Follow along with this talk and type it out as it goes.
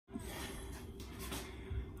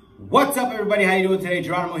What's up, everybody? How you doing today?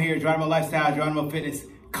 Geronimo here, Geronimo Lifestyle, Geronimo Fitness,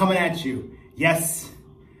 coming at you. Yes,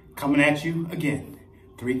 coming at you again.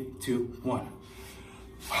 3, 2, 1.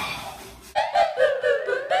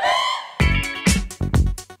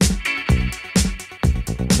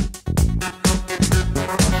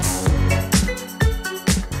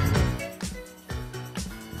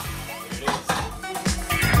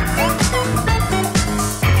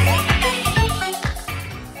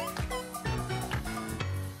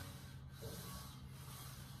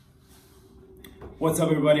 What's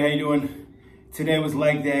up, everybody? How you doing? Today was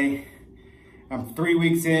leg day. I'm 3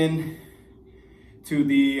 weeks in to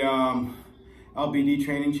the LBD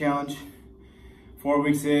training challenge. 4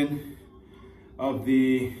 weeks in of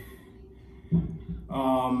the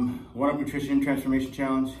One Up Nutrition Transformation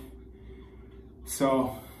Challenge.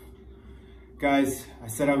 So, guys, I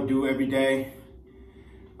said I would do every day.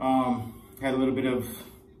 Had a little bit of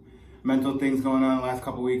mental things going on the last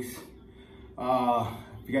couple weeks.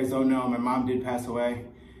 If you guys don't know, my mom did pass away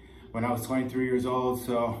when I was 23 years old,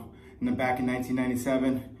 so back in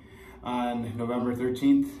 1997 on November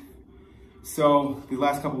 13th. So the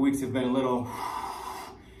last couple weeks have been a little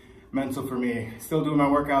mental for me. Still doing my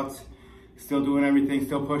workouts, still doing everything,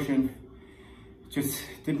 still pushing. Just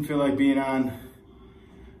didn't feel like being on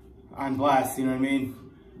blast, you know what I mean?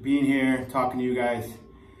 Being here, talking to you guys,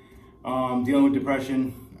 dealing with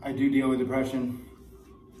depression. I do deal with depression.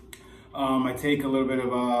 I take a little bit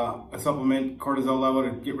of a supplement, cortisol level,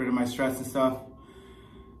 to get rid of my stress and stuff.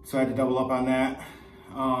 So I had to double up on that.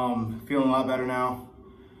 Feeling a lot better now.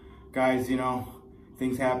 Guys, you know,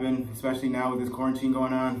 things happen, especially now with this quarantine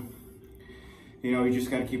going on. You know, you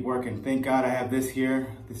just gotta keep working. Thank God I have this here,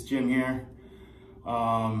 this gym here.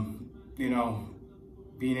 You know,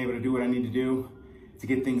 being able to do what I need to do to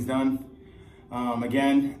get things done.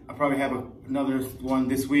 Again, I'll probably have another one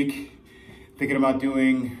this week. Thinking about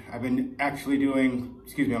doing, I've been actually doing,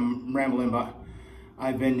 excuse me, I'm rambling, but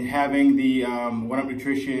I've been having the One Up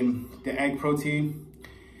Nutrition, the egg protein,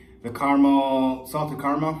 the caramel, salted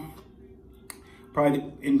caramel.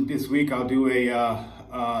 Probably in this week, I'll do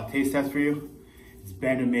a taste test for you. It's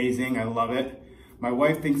been amazing, I love it. My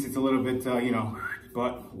wife thinks it's a little bit, you know,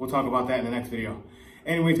 but we'll talk about that in the next video.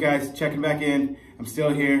 Anyways, guys, checking back in. I'm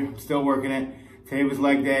still here, I'm still working it. Today was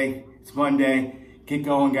leg day, it's Monday. Get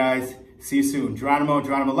going, guys. See you soon. Geronimo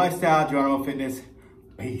Lifestyle, Geronimo Fitness.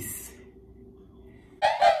 Peace.